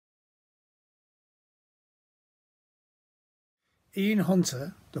Ian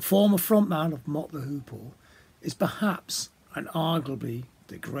Hunter, the former frontman of Mott The Hoople, is perhaps and arguably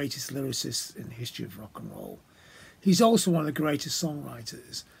the greatest lyricist in the history of rock and roll. He's also one of the greatest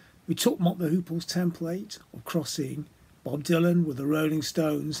songwriters. We took Mott The Hoople's template of Crossing, Bob Dylan with the Rolling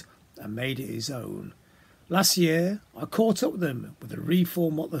Stones, and made it his own. Last year, I caught up with him with a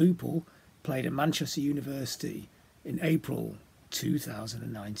reformed Mott The Hoople played at Manchester University in April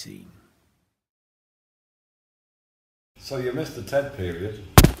 2019. So you missed the TED period.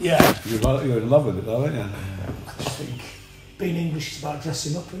 Yeah. You're in love with it though, aren't you? I just think being English is about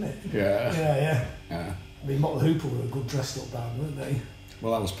dressing up, isn't it? Yeah. Yeah. I mean, Mott The Hoople were a good dressed up band, weren't they?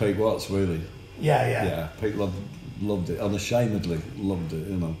 Well, that was Pete Watts, really. Yeah. Yeah, Pete loved it, unashamedly loved it,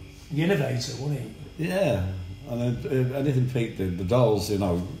 you know. The innovator, wasn't he? Yeah, and then, anything Pete did, the Dolls, you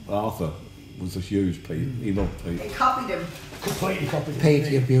know, Arthur was a huge Pete. He loved Pete. They copied him. Completely copied him.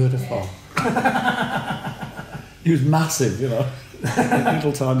 Pete, you're beautiful. He was massive, you know,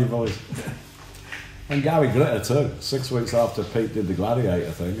 little tiny voice. And Gary Glitter too. 6 weeks after Pete did the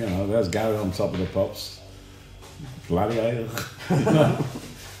Gladiator thing, you know, there's Gary on top of the pops. Gladiator. You know?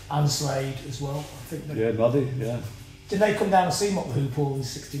 And Slade as well, I think. Yeah, Noddy, yeah. Did they come down and see Mott The Hoople in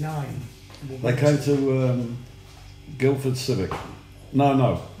 '69? They came to Guildford Civic.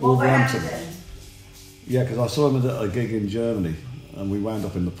 No, Wolverhampton. Yeah, because I saw him at a gig in Germany, and we wound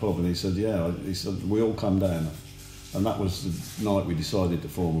up in the pub, and he said, we all come down. And that was the night we decided to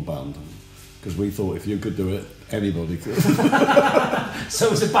form a band, because we thought if you could do it, anybody could. So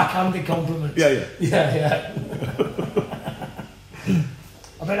it was a backhanded compliment. Yeah.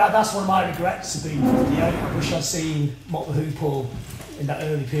 I mean, that's one of my regrets of being 58. I wish I'd seen Mott The Hoople in that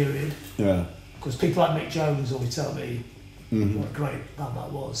early period. Yeah. Because people like Mick Jones always tell me what a great band that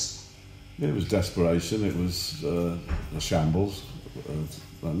was. It was desperation, it was a shambles,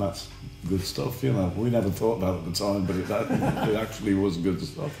 and that's good stuff, you know. We never thought that at the time, but it actually was good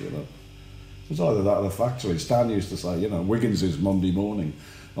stuff, you know. It was either that or the Factory. Stan used to say, you know, Wiggins is Monday morning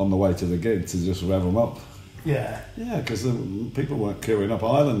on the way to the gig to just rev them up. Yeah. Yeah, because people weren't queuing up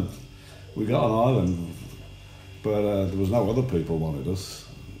Ireland. We got an island, but there was no other people wanted us,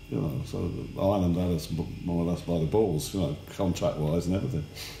 you know. So Ireland had us more or less by the balls, you know, contract-wise and everything.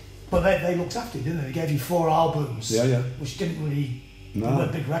 But they looked after you, didn't they? They gave you 4 albums, which didn't really... They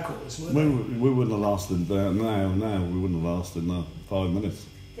weren't big records, were they? We wouldn't have lasted there. No, we wouldn't have lasted 5 minutes.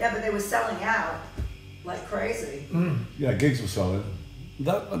 Yeah, but they were selling out like crazy. Yeah, gigs were selling.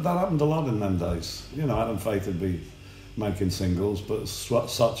 That happened a lot in them days. You know, Adam Faith would be making singles, but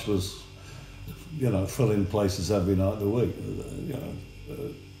such was, you know, filling places every night of the week. You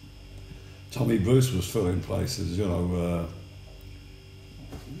know, Tommy Bruce was filling places. You know,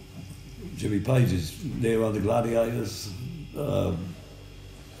 Jimmy Page's Near on the Gladiators.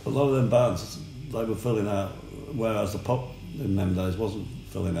 A lot of them bands, they were filling out, whereas the pop in them days wasn't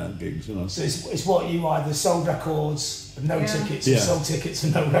filling out gigs, you know. So it's what you either sold records and no tickets, or sold tickets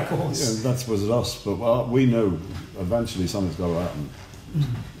and no records. Yeah, that was us, but we knew eventually something's got to happen.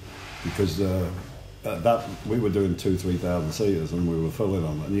 Because that we were doing 2,000-3,000 seaters and we were filling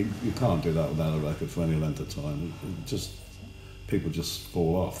them, and you can't do that without a record for any length of time. People just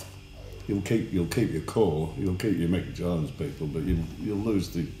fall off. You'll keep your core, you'll keep your Mick Jones people, but you'll lose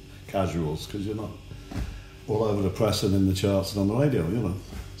the casuals because you're not all over the press and in the charts and on the radio, you know.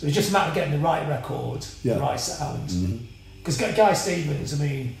 So it's just a matter of getting the right record, the right sound. Because Guy Stevens, I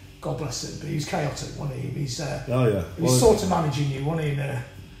mean, God bless him, but he was chaotic, wasn't he? He was sort of managing you, wasn't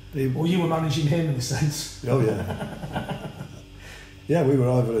he? Or you were managing him in a sense. Oh yeah. Yeah, we were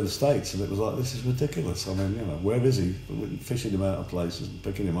over in the States and it was like, this is ridiculous. I mean, you know, where is he? We were fishing him out of places and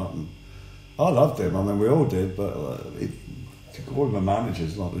picking him up, and I loved him. I mean, we all did, but to call him a manager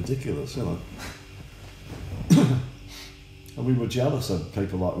is like ridiculous, you know. And we were jealous of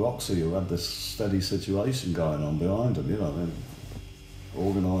people like Roxy who had this steady situation going on behind them, you know, and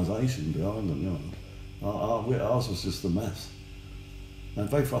organisation behind them, you know. Ours was just a mess. And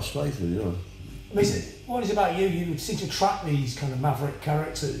very frustrated, you know. I mean, what is it about you? You seem to attract these kind of maverick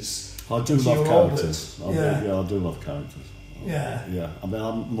characters. I do love characters. I do love characters. Yeah. Yeah. I mean,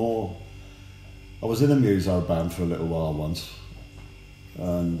 I was in a muso band for a little while once,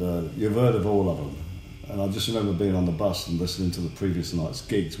 and you've heard of all of them. And I just remember being on the bus and listening to the previous night's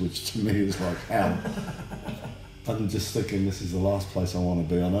gigs, which to me is like hell. And just thinking, this is the last place I want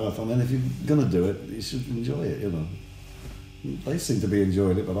to be on earth. I mean, if you're going to do it, you should enjoy it, you know. They seemed to be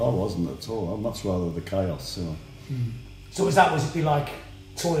enjoying it, but I wasn't at all. I'd much rather the chaos, you know. So would it be like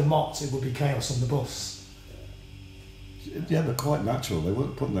touring Mott, it would be chaos on the bus? Yeah, but quite natural. They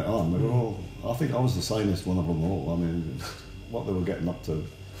weren't putting it on. They were all... I think I was the sanest one of them all. I mean, what they were getting up to.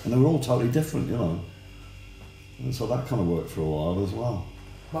 And they were all totally different, you know. And so that kind of worked for a while as well.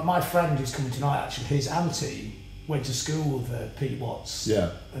 But my friend who's coming tonight, actually, his auntie went to school with Pete Watts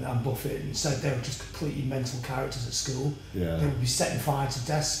and Buffett, and said they were just completely mental characters at school. Yeah. They would be setting fire to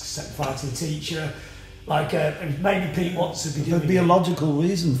desks, setting fire to the teacher. Like, maybe Pete Watts would be doing There'd be a logical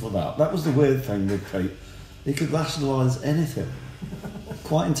reason for that. That was the weird thing with Pete. He could rationalise anything.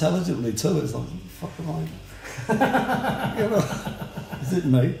 Quite intelligently too. It's like, what the fuck am I? You know, is it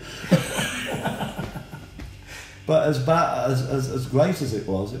me? But as bad as great as it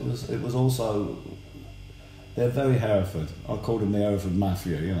was also, they're very Hereford. I called them the Hereford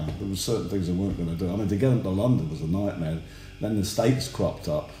Mafia, you know. There were certain things they weren't going to do. I mean, to get them to London was a nightmare. Then the States cropped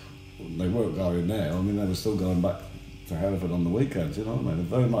up. They weren't going there. I mean, they were still going back to Hereford on the weekends, you know what I mean?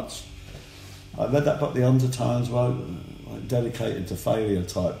 They're very much... I read that book the Undertones wrote, like, dedicated to failure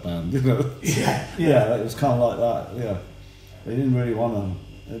type band, you know? Yeah, it was kind of like that, yeah. They didn't really want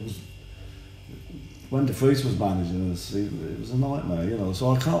to... It was... When De Vries was managing us, it was a nightmare, you know.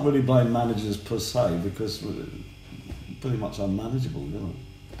 So I can't really blame managers per se, because we're pretty much unmanageable, you know.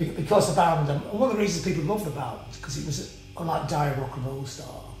 Because the band, one of the reasons people loved the band, because it was unlike Dire Rock and Roll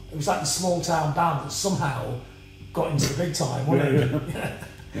Star. It was like the small town band that somehow got into the big time, wasn't it?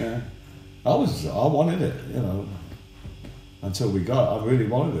 Yeah. I wanted it, you know, until we got it. I really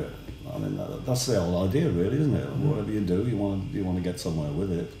wanted it. I mean, that's the whole idea, really, isn't it? Whatever you do, you want to get somewhere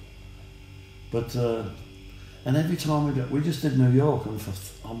with it. But and every time we just did New York, and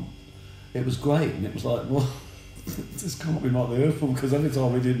it was great, and it was like, well, this can't be Mott The Hoople, because every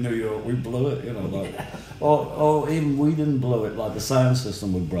time we did New York, we blew it, you know, like, or even we didn't blow it, like the sound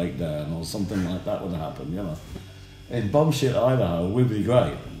system would break down, or something like that would happen, you know. In Bumshit, Idaho, we'd be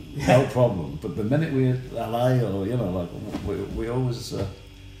great, no problem. But the minute we hit LA, or, you know, like, we always, I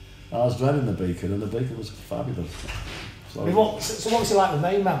was dreading the Beacon, and the Beacon was fabulous. So, I mean, what was he like the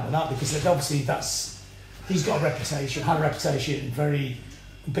main man with that? Because obviously he's got a reputation, had a reputation, very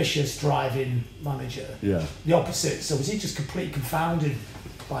ambitious, driving manager. Yeah. The opposite. So was he just completely confounded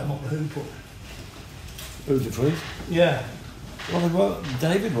by Mott The Hoople? Who, De Vries? Yeah. Well,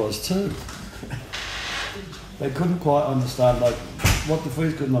 David was too. They couldn't quite understand, like, what De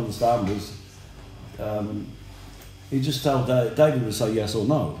Vries couldn't understand was, he just told David would say yes or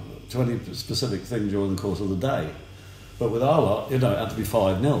no to any specific thing during the course of the day. But with our lot, you know, it had to be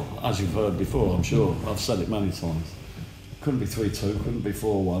 5-0, as you've heard before, I'm sure. I've said it many times. Couldn't be 3-2, couldn't be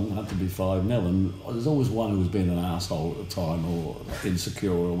 4-1, had to be 5-0. And there's always one who was being an asshole at the time, or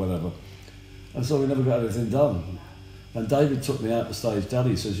insecure, or whatever. And so we never got anything done. And David took me out to stage deli.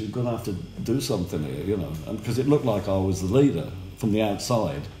 He says, you're going to have to do something here, you know. And because it looked like I was the leader from the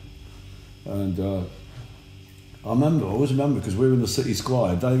outside. And I always remember, because we were in the City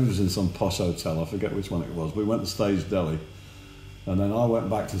Square. David was in some posh hotel, I forget which one it was. We went to stage deli. And then I went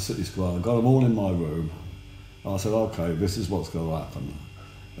back to the City Square. I got them all in my room. And I said, okay, this is what's going to happen.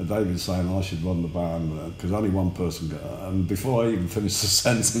 And David was saying I should run the band, because only one person got. And before I even finished the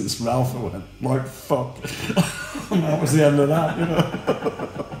sentence, Ralph went, like, fuck. And that was the end of that, you know.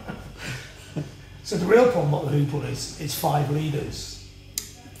 So the real problem with Mott The Hoople is it's 5 leaders.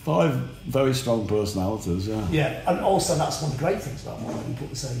 5 very strong personalities, yeah. Yeah, and also that's one of the great things about Mott The Hoople at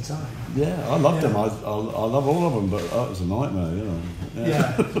the same time. Yeah, I loved them. I love all of them, but that was a nightmare, you know.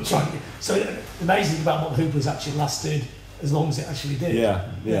 Yeah. So the amazing thing about Mott The Hoople is actually lasted as long as it actually did. Yeah.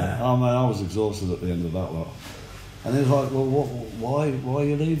 I mean, I was exhausted at the end of that lot. And he was like, well, why are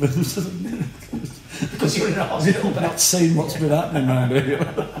you leaving? Because you're in a hospital. Not seen what's been happening around here.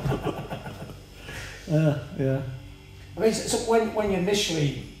 Yeah. I mean, so when you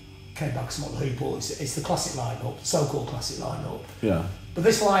initially came back to Mott The Hoople, it's the classic lineup, so-called classic lineup. Yeah. But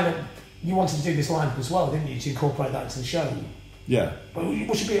this lineup, you wanted to do this lineup as well, didn't you, to incorporate that into the show? Yeah. But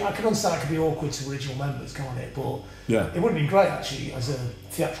which would be, I can understand it could be awkward to original members, can't it? But yeah, it would have been great actually as a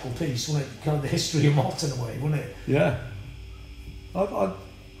theatrical piece, wouldn't it? Kind of the history of Mott in a way, wouldn't it? Yeah.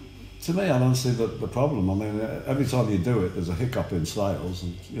 To me, I don't see the problem. I mean, every time you do it, there's a hiccup in sales,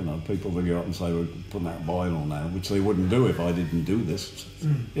 and you know, people ring you up and say we're putting out vinyl now, which they wouldn't do if I didn't do this.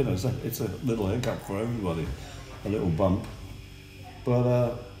 You know, it's a little hiccup for everybody, a little bump.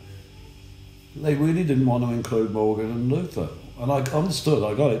 But they really didn't want to include Morgan and Luther, and I understood.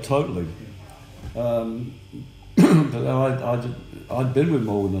 I got it totally. But I'd been with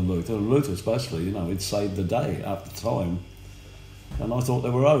Morgan and Luther especially. You know, he'd saved the day at the time. And I thought they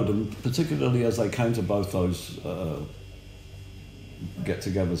were owed, and particularly as they came to both those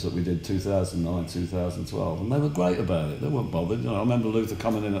get-togethers that we did 2009, 2012, and they were great about it. They weren't bothered. You know, I remember Luther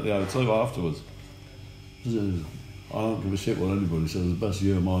coming in at the O2 afterwards. He said, I don't give a shit what anybody says. It's the best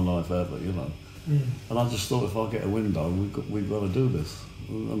year of my life ever, you know. And I just thought, if I get a window, we've got to do this,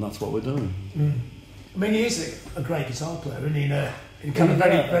 and that's what we're doing. I mean, he is a great guitar player, isn't he? In a kind of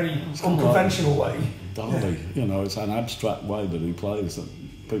very unconventional way. Darley, you know, it's an abstract way that he plays that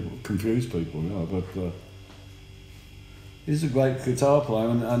people confuse people, you know. But he's a great guitar player,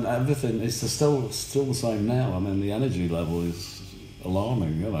 and everything is still the same now. I mean, the energy level is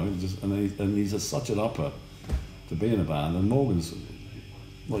alarming, you know. And he's such an upper to be in a band, and Morgan's.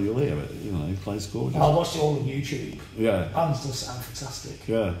 Well, you'll hear it, you know, he plays gorgeous. I watched it all on YouTube. Yeah. Bands does sound fantastic.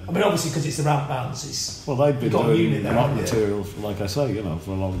 Yeah. I mean, obviously, because it's the ramp bands, well, they've been doing there, rock material, like I say, you know,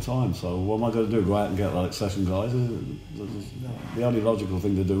 for a long time. So what am I going to do? Go out and get, like, session guys? The only logical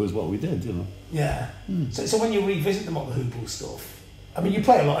thing to do is what we did, you know. Yeah. So when you revisit the Mott The Hoople stuff, I mean, you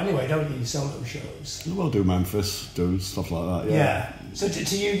play a lot anyway, don't you, solo shows? We'll do Memphis, do stuff like that, yeah. So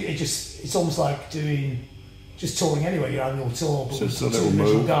to you, it's almost like doing... just touring anyway, your annual tour, but just with a two little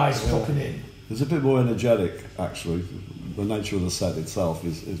original move. guys popping in. It's a bit more energetic, actually. The nature of the set itself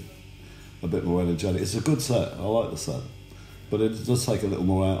is a bit more energetic. It's a good set. I like the set, but it does take a little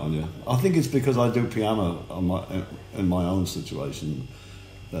more out on you. I think it's because I do piano in my own situation.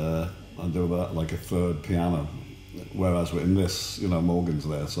 I do about like a third piano, whereas in this, you know, Morgan's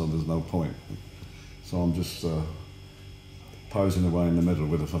there, so there's no point. So I'm just posing away in the middle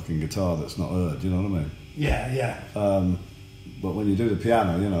with a fucking guitar that's not heard. You know what I mean? Yeah, yeah. But when you do the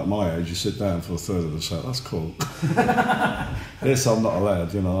piano, you know, at my age, you sit down for a third of the set. That's cool. This I'm not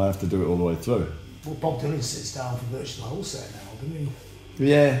allowed. You know, I have to do it all the way through. Well, Bob Dylan sits down for virtually the whole set now, doesn't he?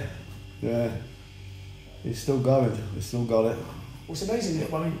 Yeah, yeah. He's still going. He's still got it. Well, it's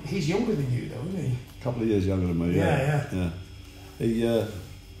amazing. I mean, he's younger than you, though, isn't he? A couple of years younger than me. Yeah. He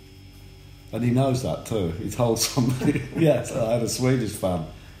and he knows that too. He told somebody. Yeah, I had a Swedish fan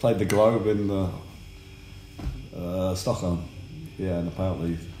played the Globe in Stockholm. Yeah, and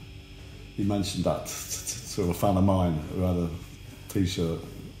apparently he mentioned that to a fan of mine who had a T-shirt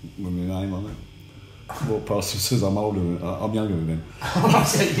with my name on it. Walked past and says, I'm younger than him.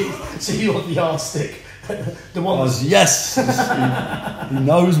 So you want the yardstick? The one. Yes, he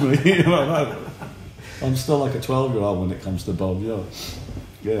knows me. You know, I'm still like a 12-year-old when it comes to Bob.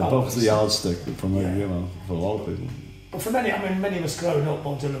 Yeah, Bob's the yardstick for me. You know, for a lot of people. But for many, I mean, many of us growing up,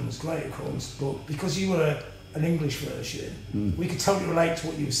 Bob Dylan was great, of course. But because you were an English version, we could totally relate to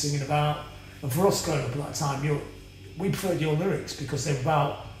what you were singing about. And for us growing up at that time, we preferred your lyrics because they were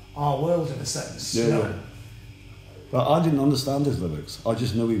about our world in a sense. Yeah, you know? yeah. But I didn't understand his lyrics. I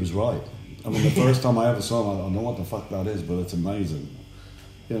just knew he was right. I mean, the first time I ever saw him, I don't know what the fuck that is, but it's amazing.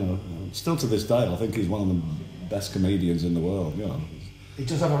 You know, still to this day, I think he's one of the best comedians in the world. You know, he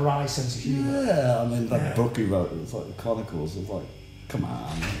does have a wry sense of humour. Yeah, I mean that book he wrote, it's like the Chronicles. It's like, come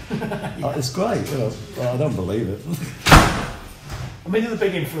on, it's great. You know, I don't believe it. I mean, the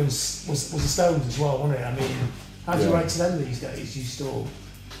big influence was the Stones as well, wasn't it? I mean, how do you rate to them these days? You still.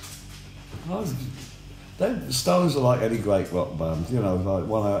 The Stones are like any great rock band, you know, like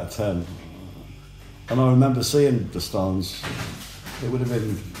 1 out of 10. And I remember seeing the Stones, it would have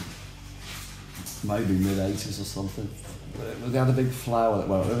been maybe mid-80s or something. They had a big flower that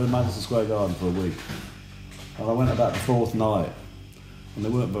went in Madison Square Garden for a week. And I went about the fourth night, and they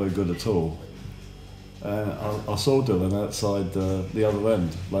weren't very good at all. And I saw Dylan outside the other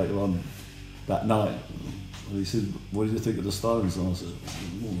end later on that night. And he said, what do you think of the Stones? And I said,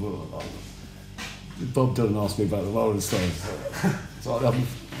 Bob Dylan asked me about the Rolling Stones. So I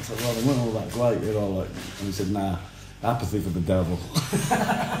said, well, they weren't all that great, you know. Like, and he said, nah, apathy for the devil.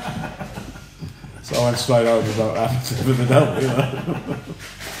 So I went straight over about apathy for the devil, you know.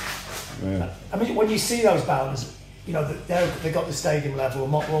 Yeah. I mean, when you see those bands, you know, they got the stadium level,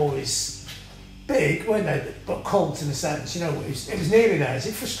 and Mott were always big, weren't they? But cult in a sense, you know. It was nearly there. Is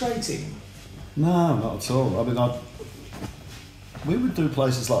it frustrating? No, not at all. I mean, we would do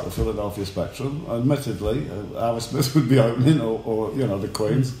places like the Philadelphia Spectrum. Admittedly, Aerosmith would be opening, or you know, the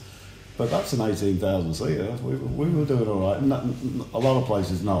Queens. But that's an 18,000 seater. We were doing all right. A lot of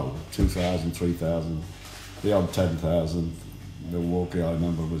places, no, 2,000, 3,000. The odd 10,000. Milwaukee, I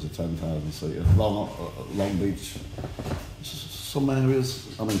remember, was a 10,000 seater. Long Beach. Some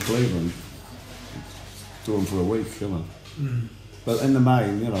areas, I mean, Cleveland, do them for a week, you know. But in the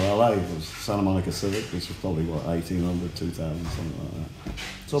main, you know, LA was Santa Monica Civic, which was probably, 1,800, 2,000, something like that.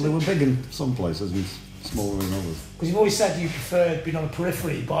 So they were big in some places and smaller in others. Because you've always said you preferred being on a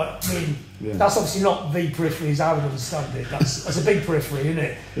periphery, but I mean, that's obviously not the periphery as I would understand it. That's a big periphery, isn't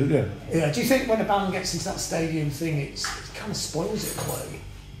it? Yeah. Yeah. Do you think when a band gets into that stadium thing, it kind of spoils it in a way?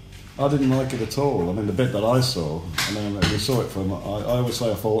 I didn't like it at all. I mean, the bit that I saw, I mean, we saw it for, I always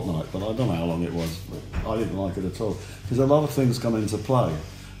say a fortnight, but I don't know how long it was, but I didn't like it at all. Because a lot of things come into play.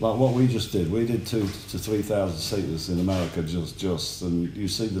 Like what we just did, we did 2,000 to 3,000 seaters in America just, and you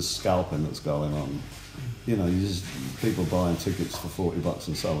see the scalping that's going on. You know, you just people buying tickets for $40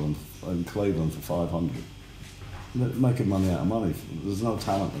 and selling them in Cleveland for 500. Making money out of money. There's no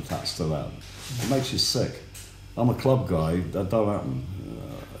talent attached to that. It makes you sick. I'm a club guy. That don't happen.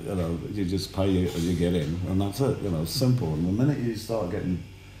 You know, you just pay and you get in, and that's it. You know, it's simple. And the minute you start getting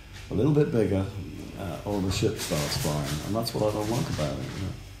a little bit bigger, all the shit starts flying, and that's what I don't like about it.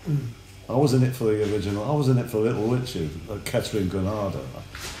 You know? I was in it for the original. I was in it for Little Richard, Kettering Granada,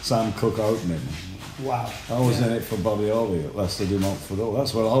 Sam Cooke opening. Wow. I was in it for Buddy Holly at Leicester Du Montfort.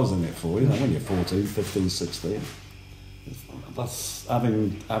 That's what I was in it for. You know, when you're 14, 15, 16. That's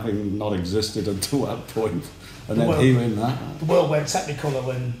having not existed until that point, and then hearing that. The world went technicolor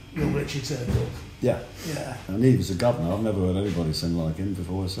when Little Richard turned up. Yeah. Yeah. And he was a governor. I've never heard anybody sing like him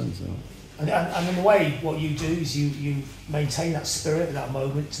before or since. You know. And in a way, what you do is you maintain that spirit at that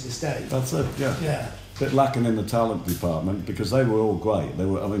moment to this day. That's it, yeah. Yeah. A bit lacking in the talent department because they were all great. They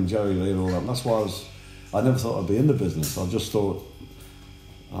were, I mean, Jerry Lee and all that. That's why I never thought I'd be in the business. I just thought,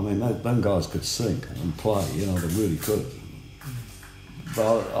 I mean, them guys could sing and play, you know, they really could.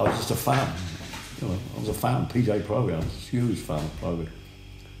 But I was just a fan, you know, I was a fan, PJ Proby, I was a huge fan of Proby.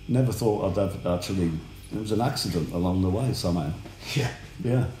 Never thought I'd ever actually, it was an accident along the way somehow. Yeah.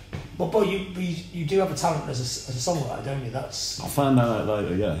 Yeah. But you do have a talent as a songwriter, don't you? That's. I found that out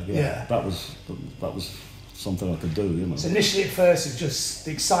later. Yeah. Yeah. That was something I could do, you know. So initially, at first, it was just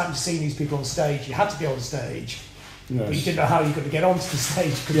the excitement of seeing these people on stage. You had to be on stage, Yes. but you didn't know how you were going to get onto the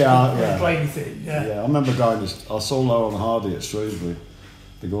stage because you Yeah, couldn't really yeah. play anything. Yeah. Yeah, I remember going. I saw Lauren Hardy at Shrewsbury.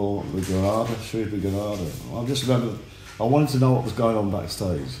 They go with Granada, Shrewsbury Granada. I just remember I wanted to know what was going on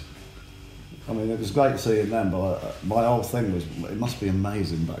backstage. I mean, it was great seeing them, but my whole thing was, it must be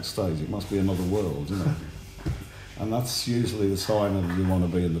amazing backstage. It must be another world, you know. And that's usually the sign of you want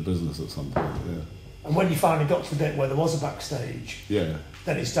to be in the business at some point. Yeah. And when you finally got to the bit where there was a backstage, Yeah.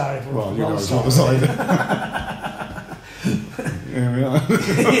 then it started. Well, you guys what was I? Here we are.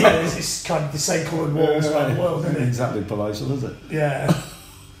 Yeah, it's kind of the same coloured walls around the world, isn't it? Exactly palatial, is it? Yeah.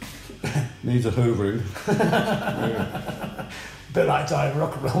 Needs a hoovering. A bit like dying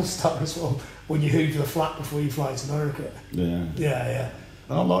rock and roll star as well. When you hoover the flat before you fly to America. Yeah. Yeah.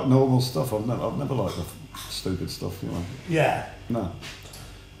 I like normal stuff. I've never liked the stupid stuff, you know. Yeah. No.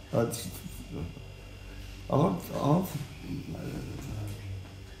 It's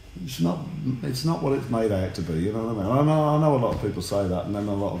not what it's made out to be, you know what I mean? I know a lot of people say that, and then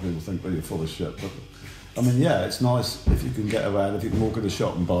a lot of people think, well, you're full of shit. But I mean, yeah, it's nice if you can get around, if you can walk in a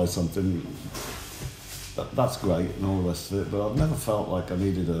shop and buy something. That's great and all the rest of it. But I've never felt like I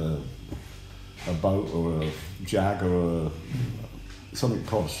needed a boat or a Jag or something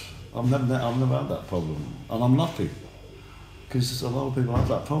posh. I've never had that problem, and I'm lucky. Because a lot of people have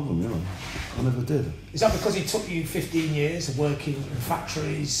that problem, you know. I never did. Is that because it took you 15 years of working in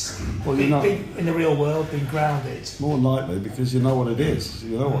factories, Well, being in the real world, being grounded? More than likely, because you know what it is.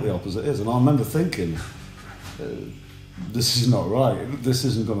 You know what the opposite is. And I remember thinking, this is not right. This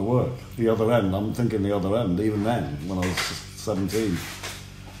isn't going to work. The other end, I'm thinking the other end, even then, when I was 17.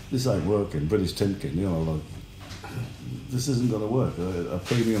 This ain't working. British Timken, you know, like, this isn't going to work. A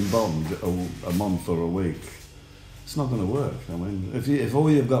premium bond a month or a week. It's not going to work. I mean, if all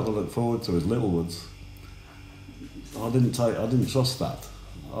you've got to look forward to is Littlewoods, I didn't trust that.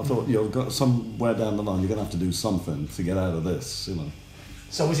 I thought you've got somewhere down the line you're going to have to do something to get out of this, you know.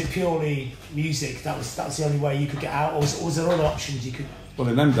 So was it purely music? That was the only way you could get out, or was there other options you could? Well,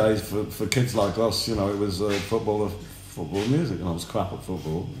 in them days, for kids like us, you know, it was football music, and I was crap at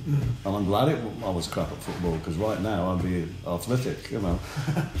football. And I'm glad I was crap at football, because right now I'd be athletic, you know,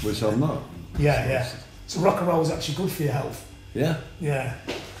 which I'm not. Yeah. So rock and roll was actually good for your health. Yeah. Yeah.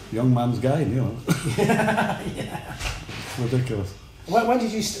 Young man's game, you know. Yeah. It's ridiculous. When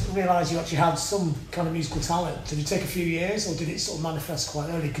did you realise you actually had some kind of musical talent? Did it take a few years, or did it sort of manifest quite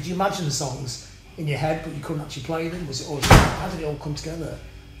early? Could you imagine the songs in your head, but you couldn't actually play them? How did it all come together?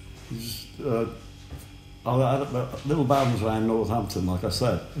 I had little bands around Northampton, like I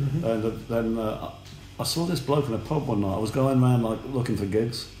said, and then I saw this bloke in a pub one night. I was going around like looking for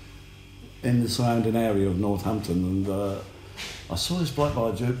gigs in the surrounding area of Northampton, and I saw this bloke by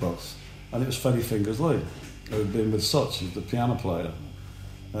a jukebox, and it was Freddie Fingers Lee, who had been with Such, the piano player,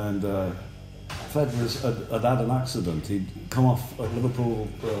 and Fred had had an accident. He'd come off at Liverpool.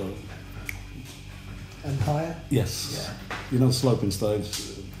 Empire? Yes. Yeah. You know the sloping stage.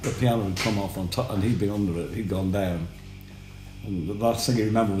 The piano had come off on top, and he'd been under it. He'd gone down, and the last thing he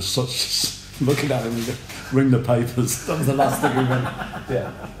remembered was Such looking at him and ring the papers. That was the last thing he remembered.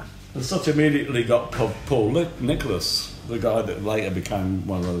 Yeah. And Such immediately got Paul Nicholas, the guy that later became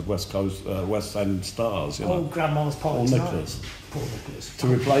one of those West End stars. You know? Grandma's Paul Politics. Nicholas. Poor Nicholas. to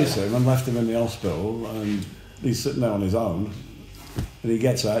replace him and left him in the hospital, and he's sitting there on his own, and he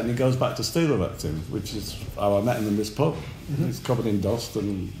gets out and he goes back to steel erecting, which is how I met him in this pub. He's covered in dust,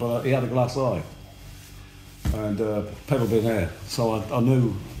 but he had a glass eye and pedal bin hair, so I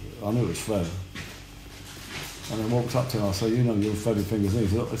knew it was Fred. And I walked up to him, I said, you know, you're Freddie Fingers in.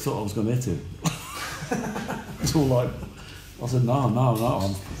 He thought I was going to hit him. It's all like, I said, no, I'm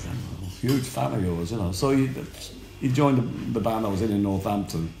a huge fan of yours, you know. So he joined the band I was in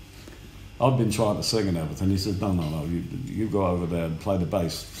Northampton. I'd been trying to sing and everything. He said, no, you go over there and play the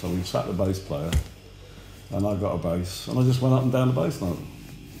bass. So we sat the bass player, and I got a bass, and I just went up and down the bass note.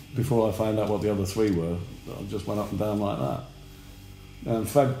 Before I found out what the other three were, I just went up and down like that. And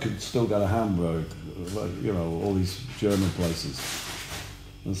Fred could still go to Hamburg, you know, all these German places.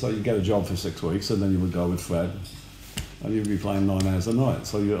 And so you get a job for 6 weeks, and then you would go with Fred, and you'd be playing 9 hours a night.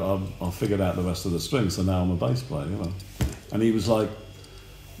 So I figured out the rest of the strings, so now I'm a bass player, you know. And he was like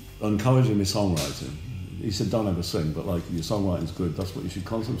encouraging me songwriting. He said, don't ever sing, but like, your songwriting's good, that's what you should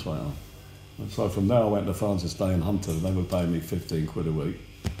concentrate on. And so from there I went to Francis Day and Hunter, and they were paying me 15 quid a week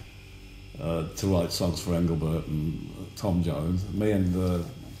to write songs for Engelbert and Tom Jones. Me and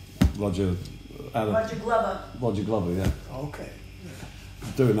Roger Glover, yeah. Okay.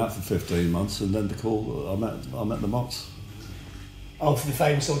 Doing that for 15 months, and then I met the Motts. Oh, for the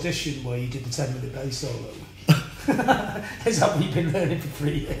famous audition where you did the 10-minute bass solo. Is that what you've been learning for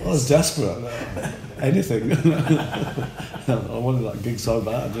 3 years? I was desperate. Anything. I wanted that gig so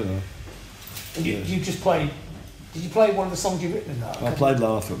bad, you know. And you just played. Did you play one of the songs you've written in that? I played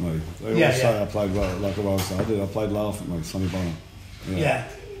Laugh at Me. They always say I played like a rock star. I did. I played Laugh at Me, Sonny Bono. Yeah.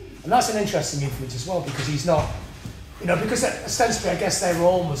 And that's an interesting influence as well, because he's not, you know, because ostensibly I guess they were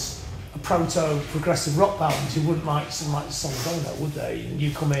almost a proto-progressive rock bands who wouldn't like something like Sonny Bono, would they? And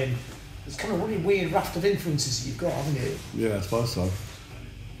you come in, it's kind of a really weird raft of influences that you've got, haven't you? Yeah, I suppose so.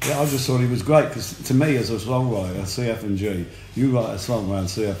 Yeah, I just thought he was great, because to me as a songwriter, CF and G, you write a song around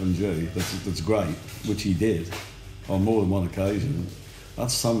CF and G that's great, which he did on more than one occasion.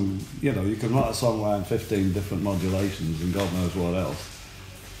 That's some, you know, you can write a song around 15 different modulations and God knows what else.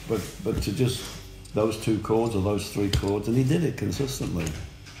 But to just those 2 chords or those 3 chords, and he did it consistently.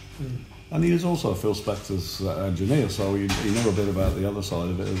 And he was also Phil Spector's engineer, so he knew a bit about the other side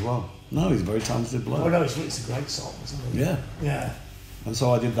of it as well. No, he's a very talented bloke. Oh no, it's a great song, isn't it? Yeah. Yeah. And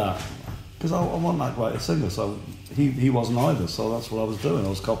so I did that, because I wasn't that great a singer, so he wasn't either, so that's what I was doing. I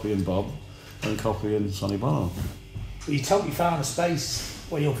was copying Bob and copying Sonny Bono. But you totally found a space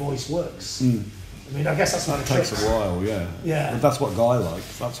where your voice works. I mean, I guess that's what it takes a while, yeah. Yeah. But that's what Guy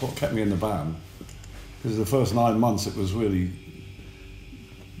liked. That's what kept me in the band. Because the first 9 months, it was really...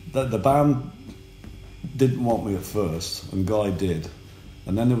 The band didn't want me at first, and Guy did.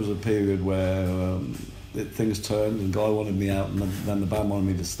 And then there was a period where things turned, and Guy wanted me out, and then the band wanted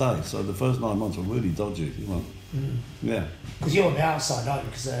me to stay. So the first 9 months were really dodgy, you know. Yeah. Because you're on the outside, aren't you?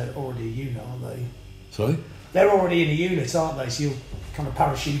 Because they're already a unit, aren't they? Sorry? They're already in a unit, aren't they? So you're kind of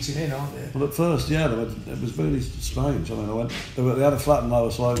parachuting in, aren't you? Well, at first, yeah, it was really strange. I mean, they had a flat in Lower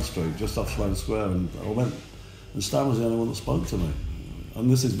Sloane Street, just off Sloane Square, and I went, and Stan was the only one that spoke to me.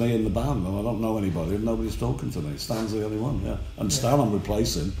 And this is me in the band, and I don't know anybody, and nobody's talking to me. Stan's the only one, yeah. And Stan I'm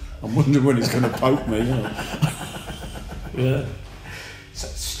replacing. I'm wondering when he's going to poke me, you know. Yeah. So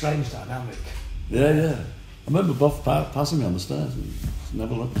it's a strange dynamic. Yeah. I remember Buff passing me on the stairs, and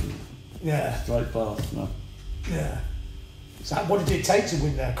never looked at me. Yeah. Straight past, no. Yeah. So what did it take to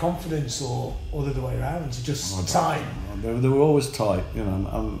win their confidence, or the other way around, to just time? They were always tight, you know,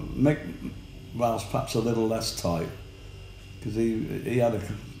 and Mick was perhaps a little less tight, because he had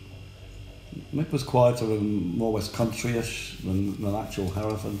Mick was quieter and more West Country-ish than actual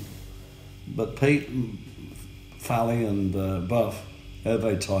Hereford. But Pete, Fally and Buff, they're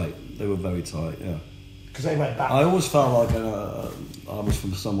very tight. They were very tight, yeah. Because they went back. I always felt like I was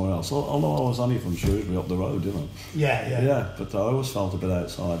from somewhere else, although I was only from Shrewsbury up the road, you know. Yeah. Yeah, but I always felt a bit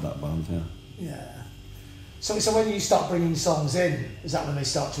outside that band, yeah. Yeah. So when you start bringing songs in, is that when they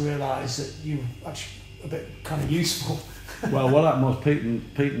start to realise that you're actually a bit kind of useful? Well, what happened was Pete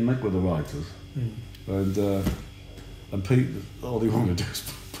and Mick were the writers, and Pete, all he wanted to do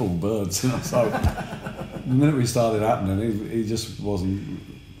was pull birds, you know. So the minute we started happening, he just wasn't.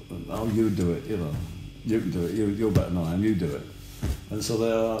 Oh, you do it, you know. You can do it. You're better than I am. You do it. And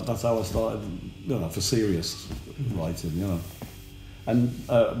so that's how I started, you know, for serious writing, you know. And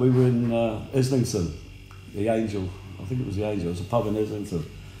we were in Islington, the Angel. I think it was the Angel. It was a pub in Islington,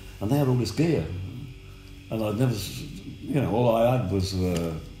 and they had all this gear, and I'd never, you know, all I had was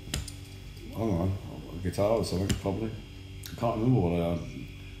I don't know, a guitar or something probably. I can't remember what I had.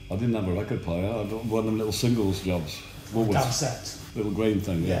 I didn't have a record player. I had one of them little singles jobs. Woolworths. Down set. Little green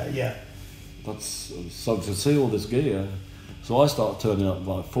thing, yeah. Yeah. That's so to see all this gear. So I started turning up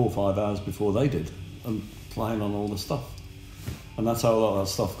like 4 or 5 hours before they did, and playing on all the stuff. And that's how a lot of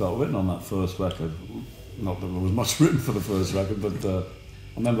that stuff got written on that first record. Not that there was much written for the first record, but I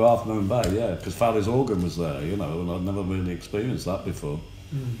remember Half Moon Bay, yeah, because Farley's organ was there, you know, and I'd never really experienced that before.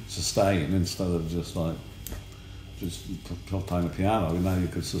 Sustain instead of just playing the piano, and now you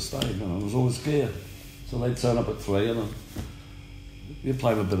could sustain, you know, there was always gear. So they'd turn up at 3 and you'd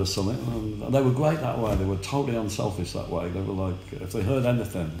play them a bit of something, and they were great that way. They were totally unselfish that way. They were like, if they heard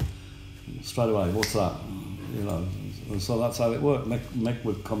anything, straight away, what's that? You know, and so that's how it worked. Mick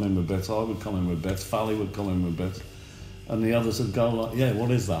would come in with bits, I would come in with bits, Fally would come in with bits, and the others would go like, yeah, what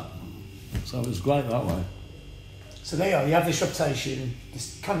is that? So it was great that way. So there you are, you have this reputation,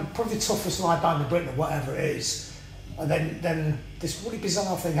 this kind of probably the toughest live band in Britain or whatever it is, and then this really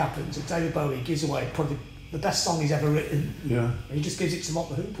bizarre thing happens that David Bowie gives away probably the best song he's ever written. Yeah. And he just gives it to Mott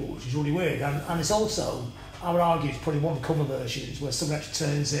The Hoople, which is really weird. And it's also, I would argue, it's probably one of the cover versions where someone actually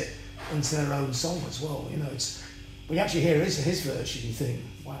turns it into their own song as well. You know, it's when you actually hear his version, you think,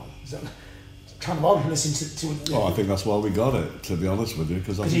 wow, is that kind of odd listening to Oh, I think that's why we got it, to be honest with you,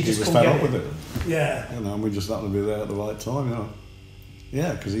 because I think he was couldn't fed get up with it. Yeah. You know, and we just happened to be there at the right time, you know.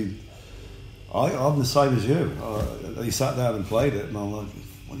 Yeah, because I'm the same as you. He sat down and played it, and I'm like,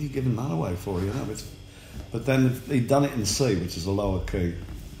 what are you giving that away for, you know? But then he'd done it in C, which is a lower key,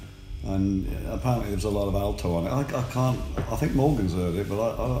 and apparently there was a lot of alto on it. I think Morgan's heard it, but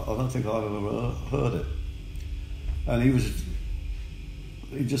I don't think I've ever heard it. And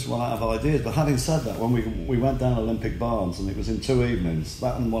he just ran out of ideas. But having said that, when we went down Olympic Barns, and it was in 2 evenings,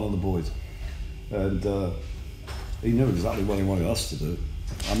 that and one of the boys, and he knew exactly what he wanted us to do.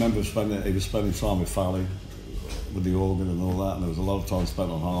 I remember he was spending time with Fally, with the organ and all that, and there was a lot of time spent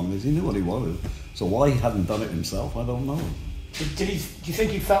on harmonies. He knew what he wanted. So why he hadn't done it himself, I don't know. Do you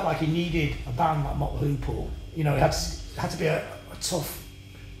think he felt like he needed a band like Mott The Hoople? You know, it had to be a tough,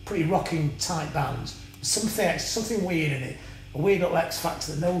 pretty rocking type band. Something weird in it, a weird little X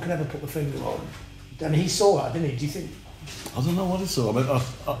factor that no one can ever put the finger on. And he saw that, didn't he? Do you think? I don't know what he saw. I mean,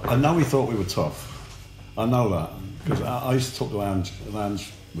 I know he thought we were tough. I know that because I used to talk to Ange, and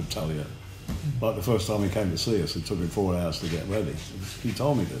Ange would tell you. Like the first time he came to see us, it took him 4 hours to get ready. He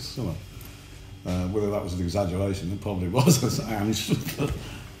told me this, you know. Whether that was an exaggeration, it probably was, as Ange.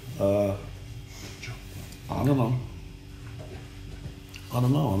 I don't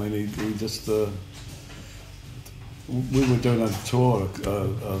know. I mean, he just. We were doing a tour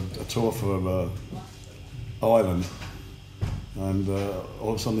for Ireland, and all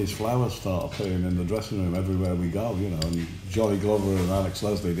of a sudden these flowers start appearing in the dressing room everywhere we go, you know. And Johnny Glover and Alex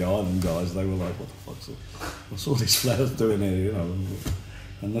Leslie, the Ireland guys, they were like, "What the what's all these flowers doing here?" You know.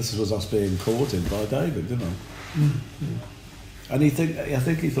 And this was us being courted by David, you know. Mm-hmm. And I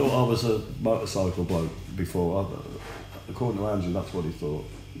think he thought I was a motorcycle bloke before. According to Andrew, that's what he thought,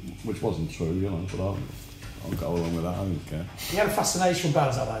 which wasn't true, you know. But I'll go along with that. I don't care. He had a fascination with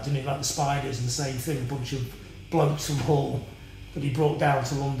bands like that, didn't he? Like the Spiders and the same thing, a bunch of blokes from Hull that he brought down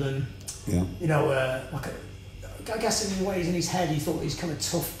to London. Yeah. You know, I guess in ways in his head he thought these kind of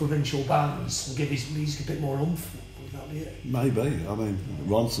tough provincial bands would give his music a bit more oomph. Would that be it? Maybe. I mean,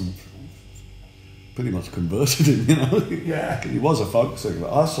 Ronson pretty much converted him, you know. Yeah. He was a folk singer.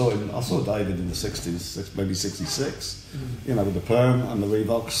 I saw David in the 60s, maybe 66, you know, with the perm and the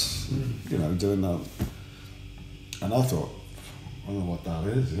Reeboks, you know, doing that. And I thought, I don't know what that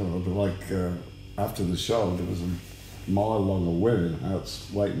is, you know, but like after the show, there was a mile long of women out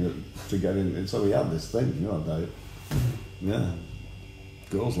waiting to get in. And so we had this thing, you know, Dave. Yeah.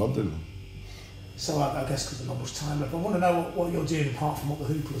 Girls loved him. So I guess because there's not much time left, I want to know what you're doing apart from Mott The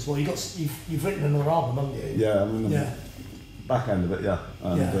Hoople as well. You've written another album, haven't you? Yeah, I mean the back end of it, yeah.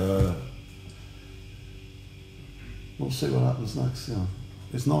 And we'll see what happens next, you know.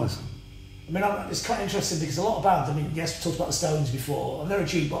 It's nice. I mean, it's quite interesting because a lot of bands, I mean, yes, we talked about the Stones before, and they're a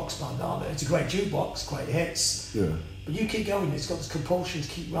jukebox band, aren't they? It's a great jukebox, great hits. Yeah. But you keep going, it's got this compulsion to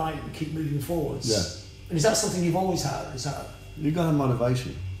keep writing and keep moving forwards. Yeah. And is that something you've always had? Is that... You've got a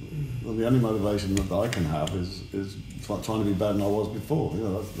motivation. Well, the only motivation that I can have is trying to be better than I was before. You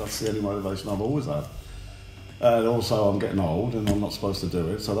know, that's the only motivation I've always had. And also, I'm getting old and I'm not supposed to do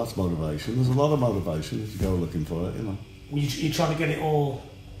it, so that's motivation. There's a lot of motivation if you go looking for it, you know. Well, you're trying to get it all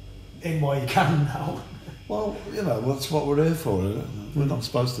in while you can now. Well, you know, that's what we're here for, isn't it? We're not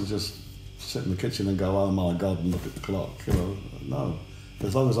supposed to just sit in the kitchen and go, oh my God, and look at the clock, you know. No.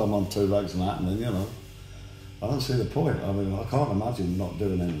 As long as I'm on two legs and happening, you know, I don't see the point. I mean, I can't imagine not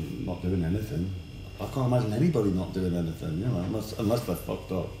doing anything. I can't imagine anybody not doing anything, you know, unless they're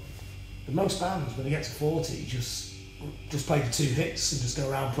fucked up. But most bands, when they get to 40, just just play the 2 hits and just go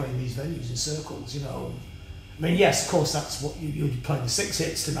around playing these venues in circles, you know. I mean, yes, of course, that's what you'll be playing the 6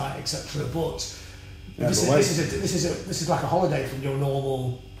 hits tonight, etc. But Yeah, this is like a holiday from your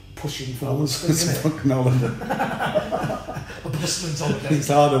normal pushing forward. It's a fucking holiday. A busman's holiday. It's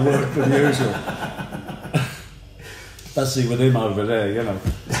harder work than usual. Especially with him over there, you know,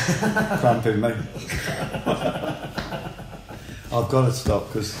 cramping me. I've got to stop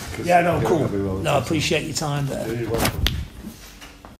because yeah, no, cool. No, I appreciate your time there. You're welcome.